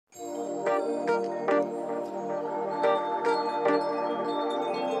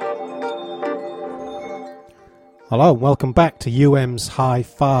Hello, welcome back to UM's High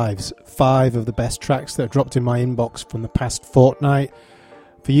Fives. 5 of the best tracks that have dropped in my inbox from the past fortnight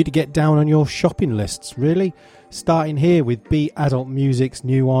for you to get down on your shopping lists, really. Starting here with Beat Adult Music's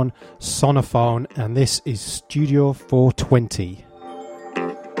new one, Sonophone, and this is Studio 420.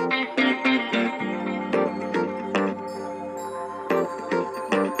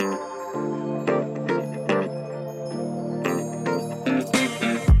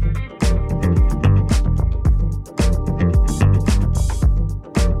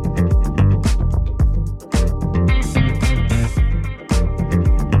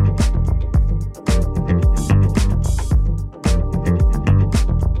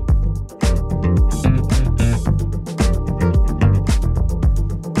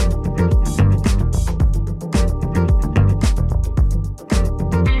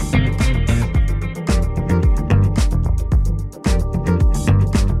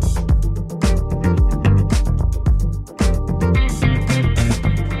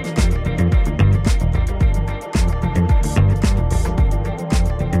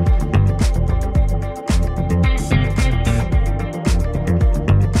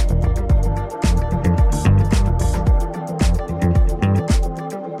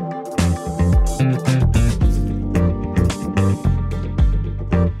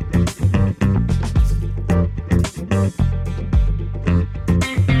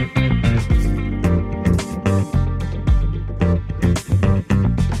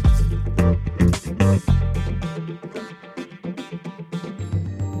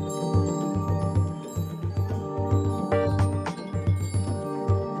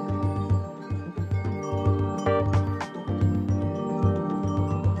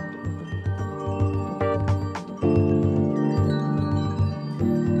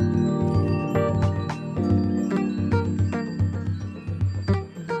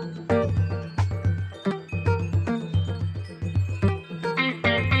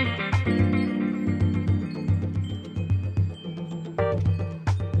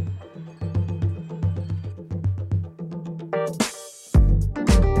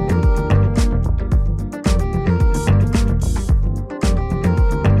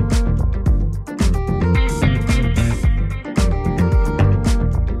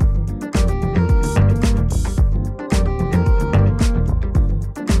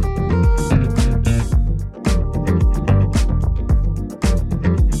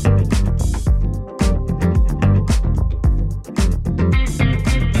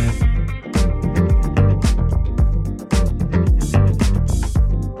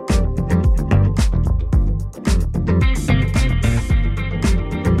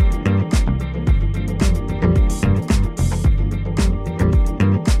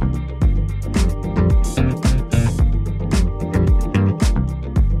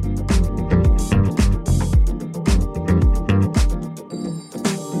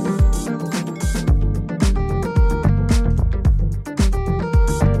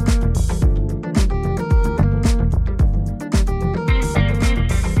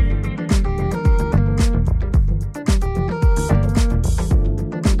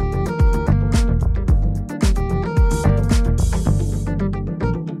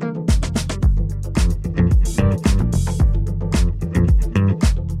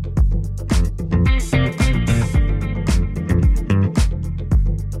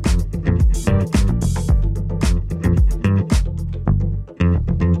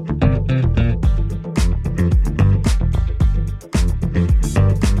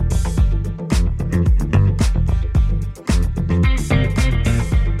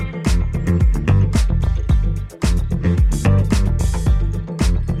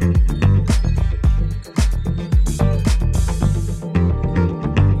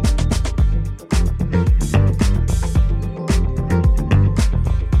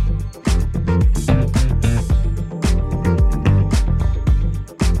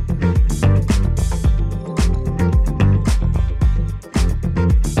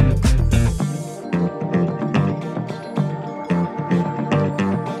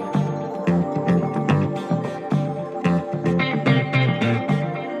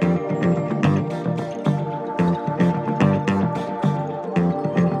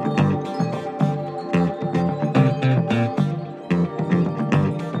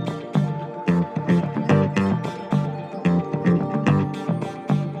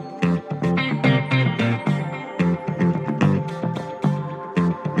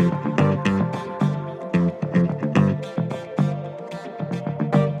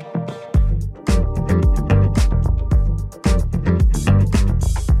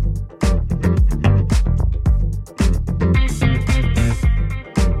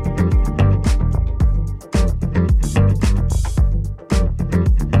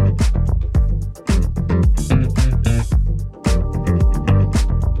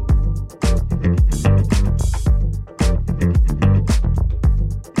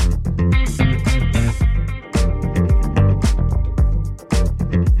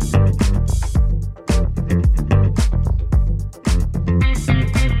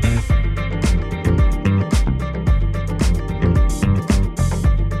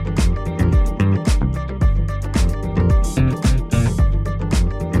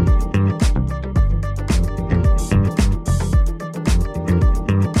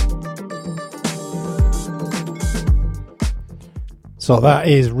 So that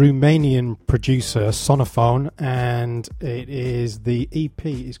is Romanian producer Sonophone, and the EP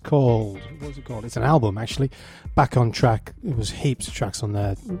is called, what's it called? It's an album, actually. Back on Track. It was heaps of tracks on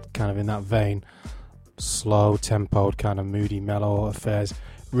there, kind of in that vein. Slow tempoed, kind of moody, mellow affairs.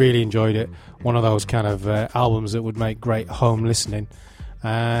 Really enjoyed it. One of those kind of albums that would make great home listening.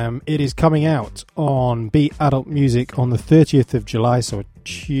 It is coming out on Beat Adult Music on the 30th of July, so a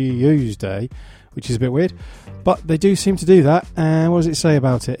Tuesday, which is a bit weird. But they do seem to do that. And what does it say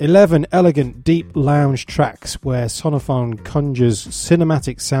about it? 11 elegant, deep lounge tracks where Sonophone conjures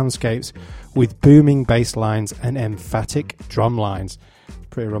cinematic soundscapes with booming bass lines and emphatic drum lines.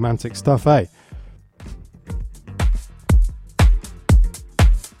 Pretty romantic stuff, eh?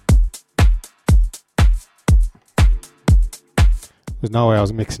 There's no way I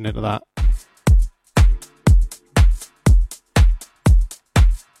was mixing into that.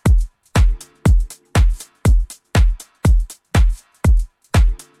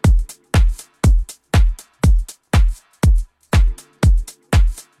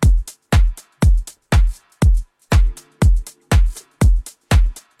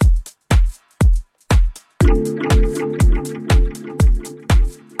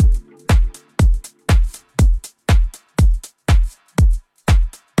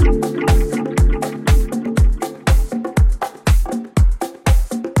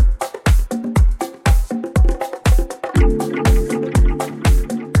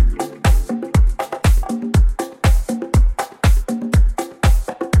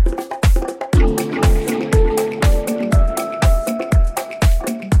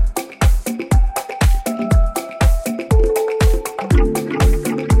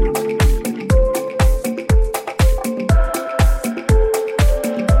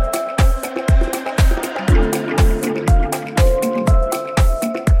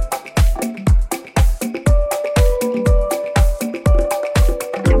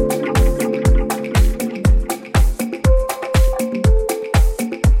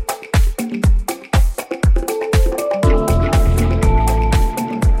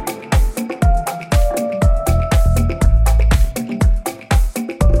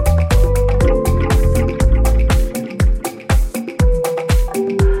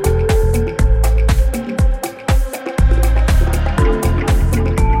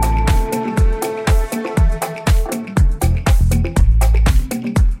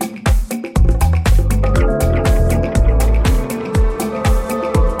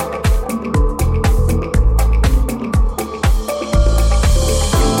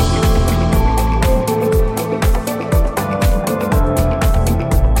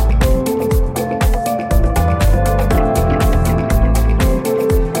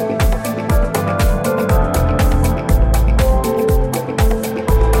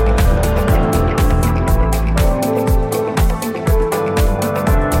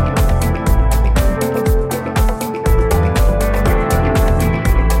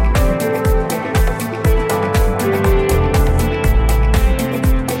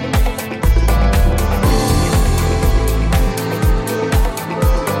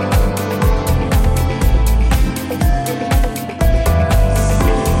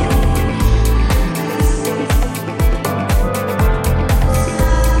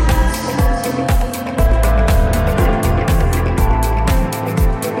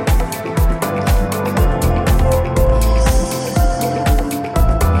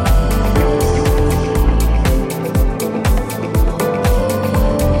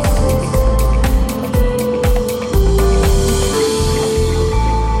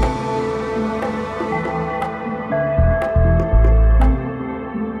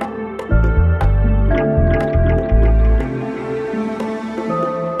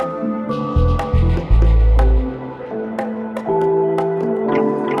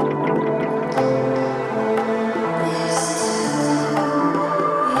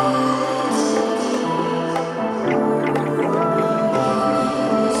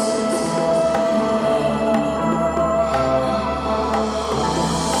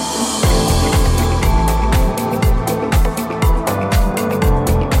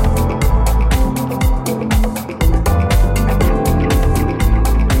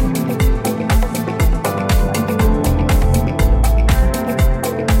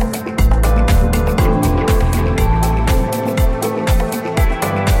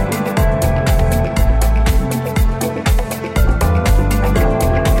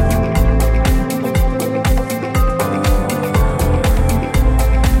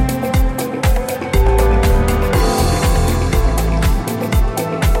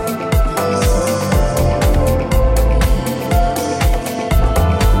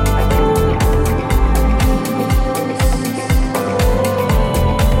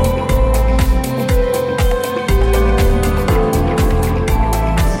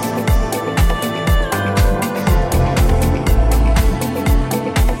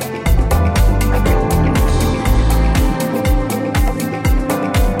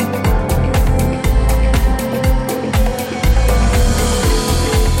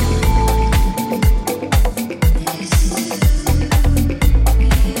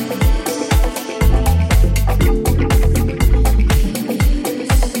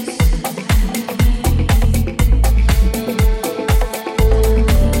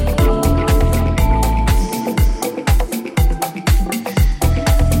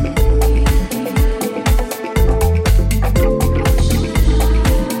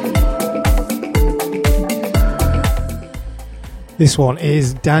 This one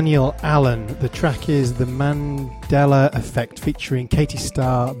is Daniel Allen. The track is The Mandela Effect featuring Katie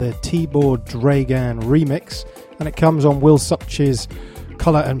Starr, the Tibor Dragan remix, and it comes on Will Such's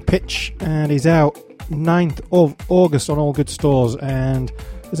Colour and Pitch and is out 9th of August on all good stores. And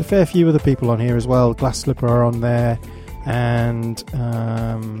there's a fair few other people on here as well. Glass Slipper are on there, and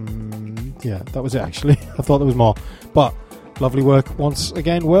yeah, that was it actually. I thought there was more, but lovely work once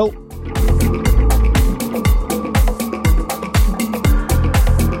again, Will.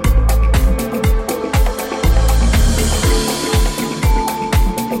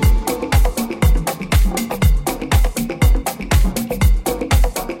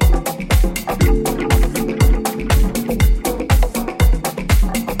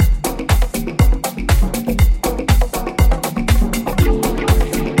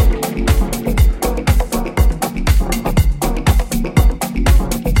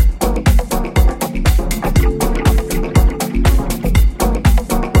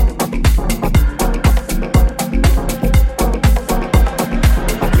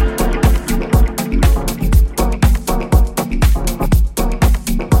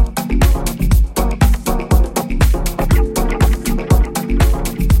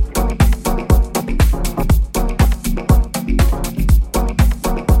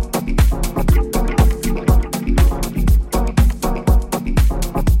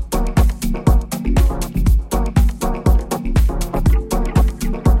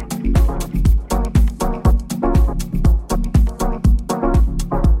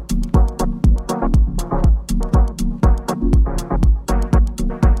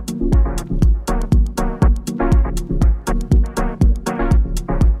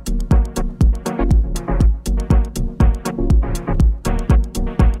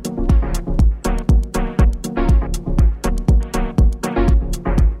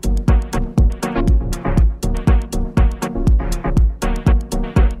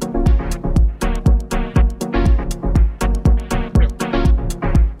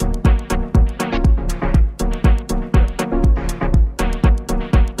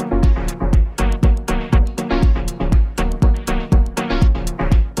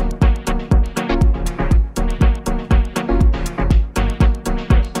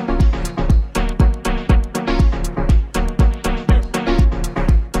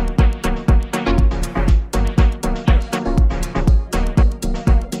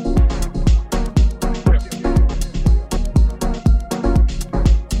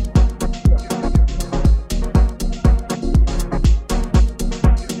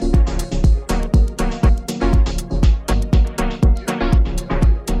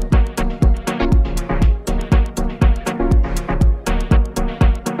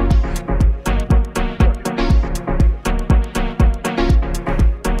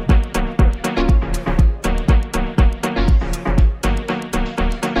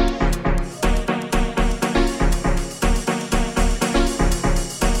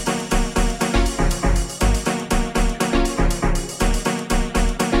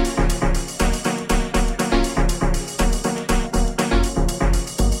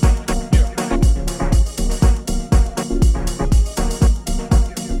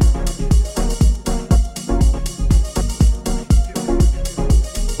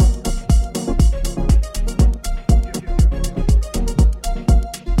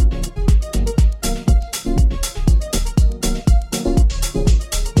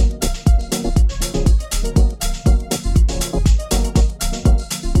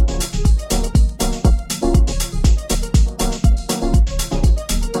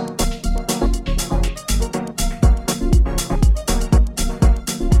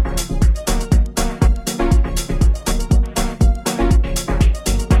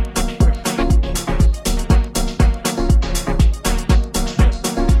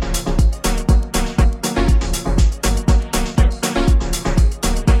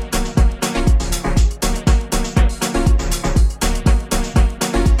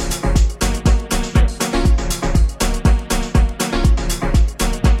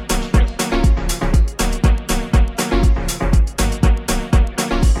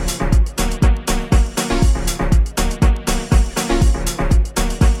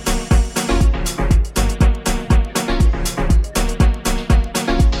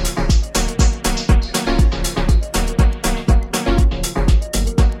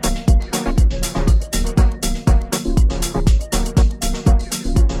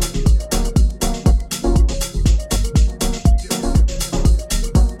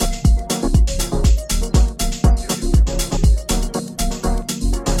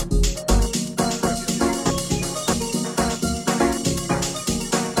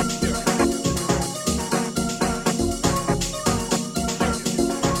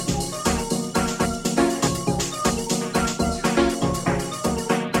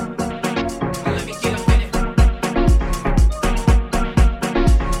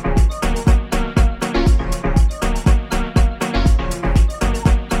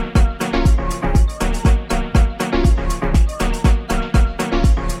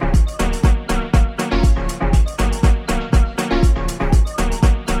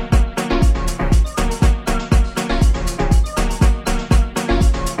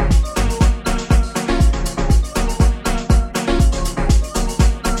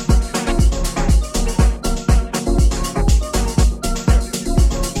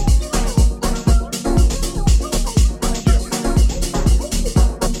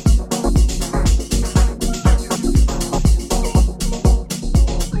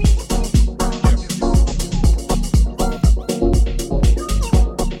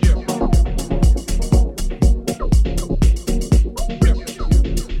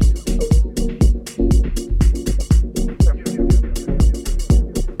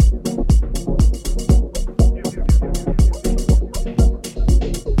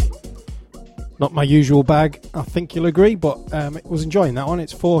 Not my usual bag, I think you'll agree, but I was enjoying that one.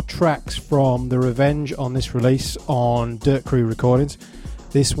 It's 4 tracks from The Revenge on this release on Dirt Crew Recordings.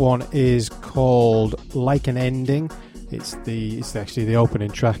 This one is called Like an Ending. It's actually the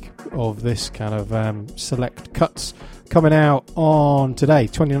opening track of this kind of select cuts, coming out on today,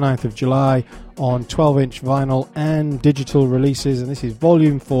 29th of July, on 12-inch vinyl and digital releases, and this is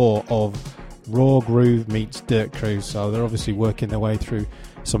volume 4 of Raw Groove meets Dirt Crew, so they're obviously working their way through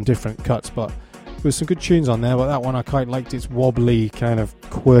some different cuts, but there was some good tunes on there, but that one I quite liked its wobbly kind of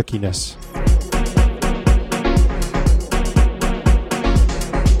quirkiness.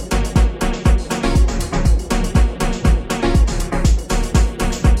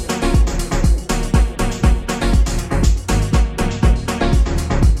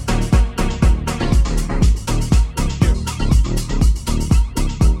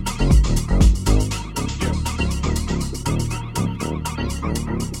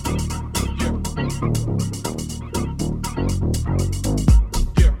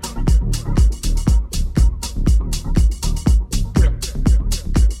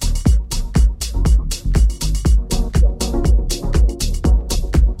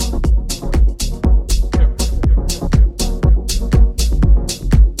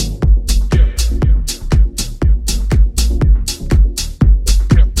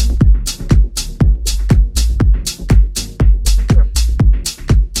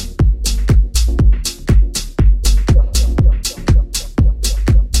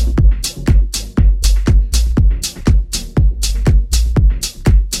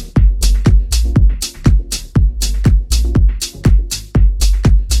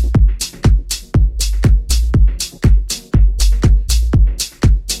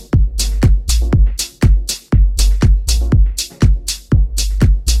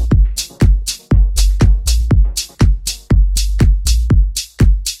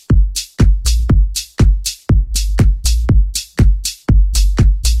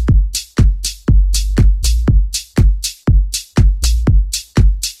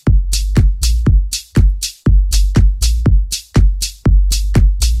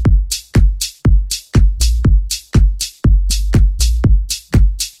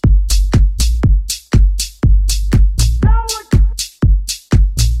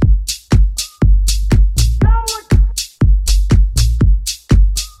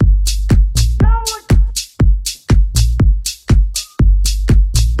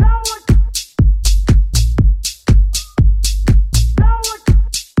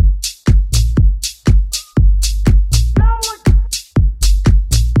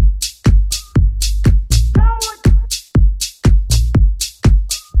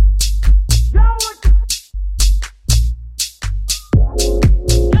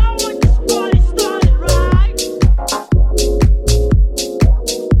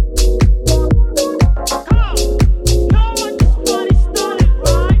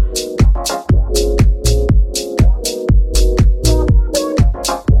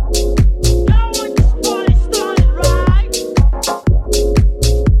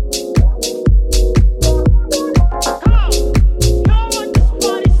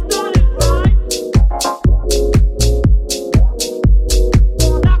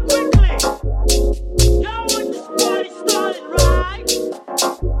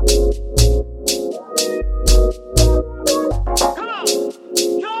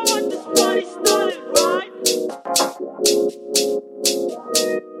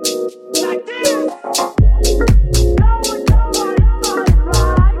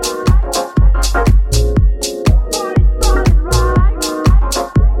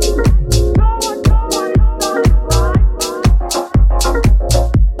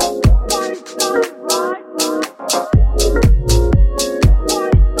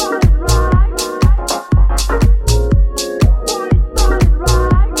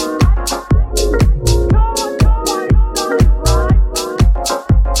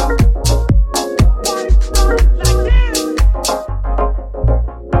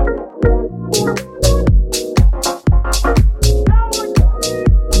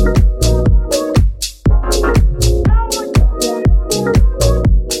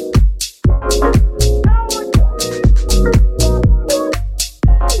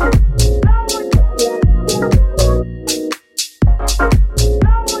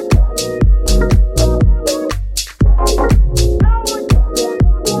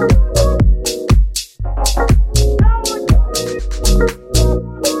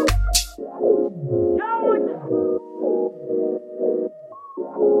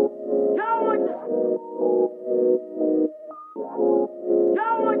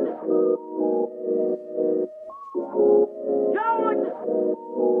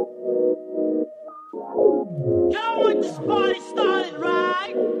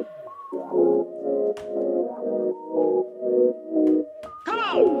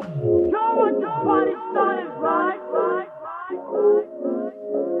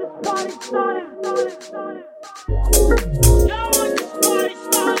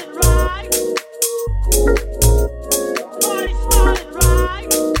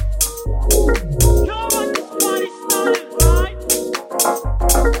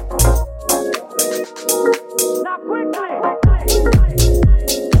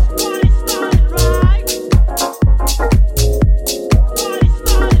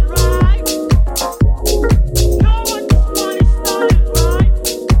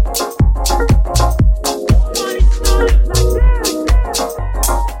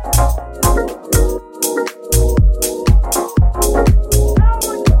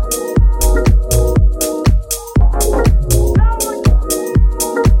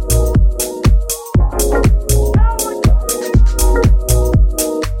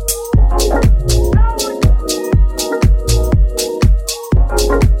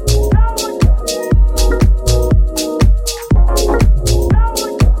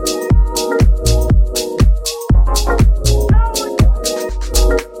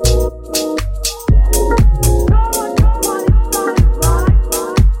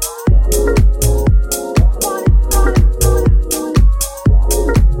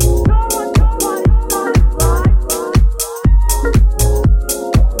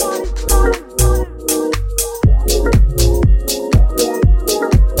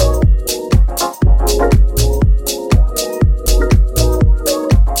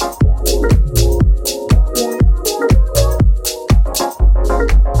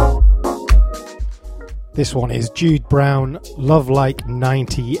 This one is Jude Brown, Love Like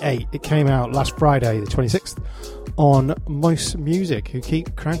 98. It came out last Friday, the 26th, on Moist Music, who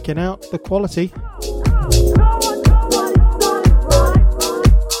keep cranking out the quality.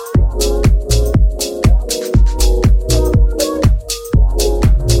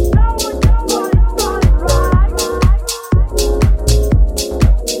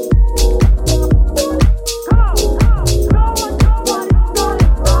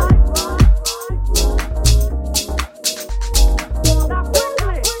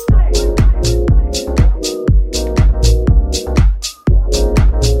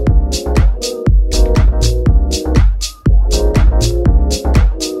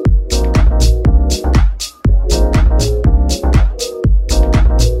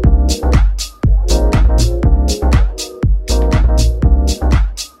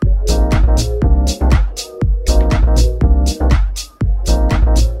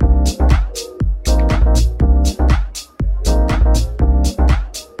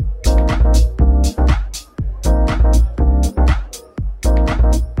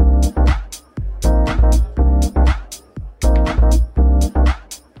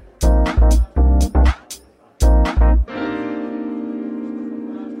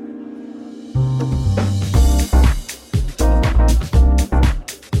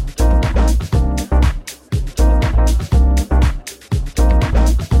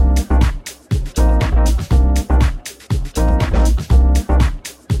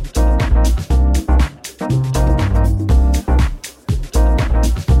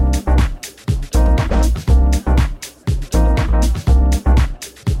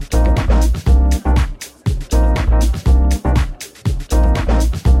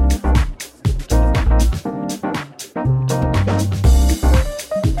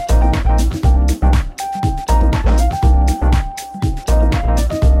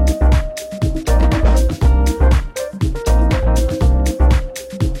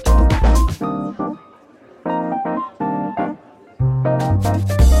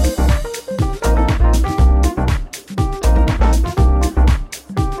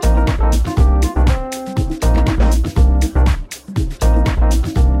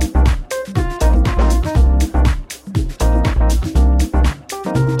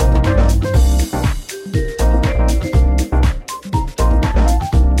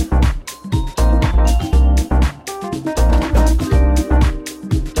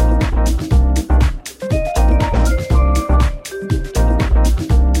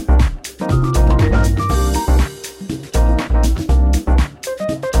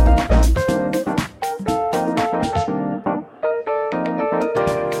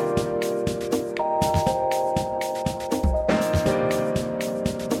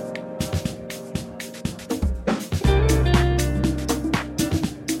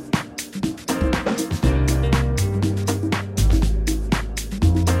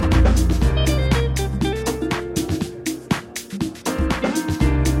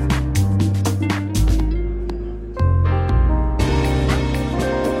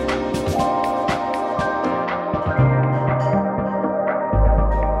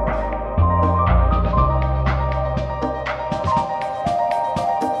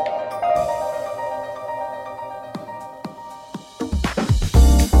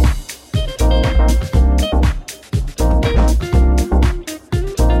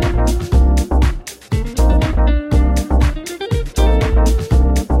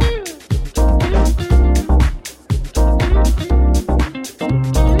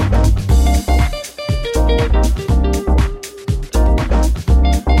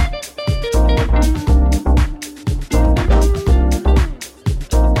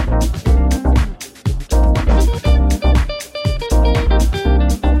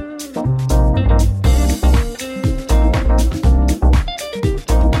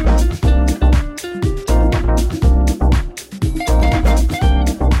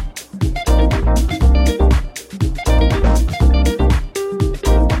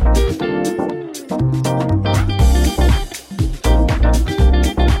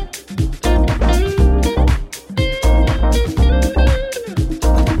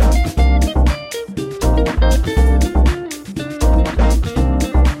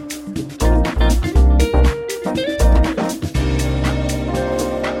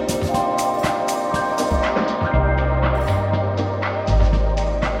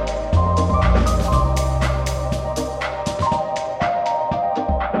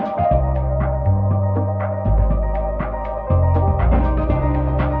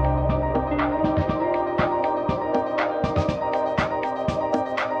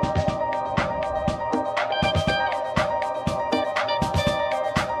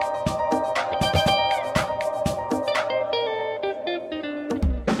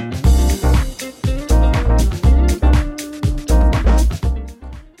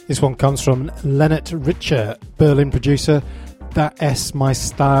 This one comes from Leonard Richer, Berlin producer. That S My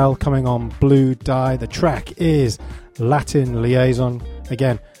Style, coming on Blue Dye. The track is Latin Liaison.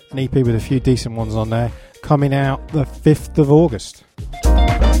 Again, an EP with a few decent ones on there, coming out the 5th of August.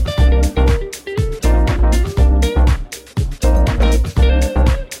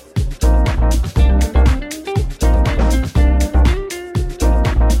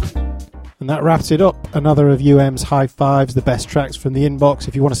 And that wraps it up. Another of UM's High Fives, the best tracks from the inbox.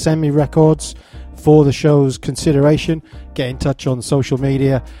 If you want to send me records for the show's consideration, get in touch on social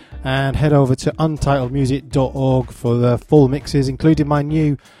media and head over to untitledmusic.org for the full mixes, including my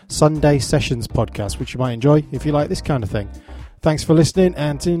new Sunday Sessions podcast, which you might enjoy if you like this kind of thing. Thanks for listening,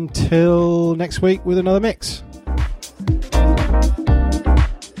 and until next week with another mix.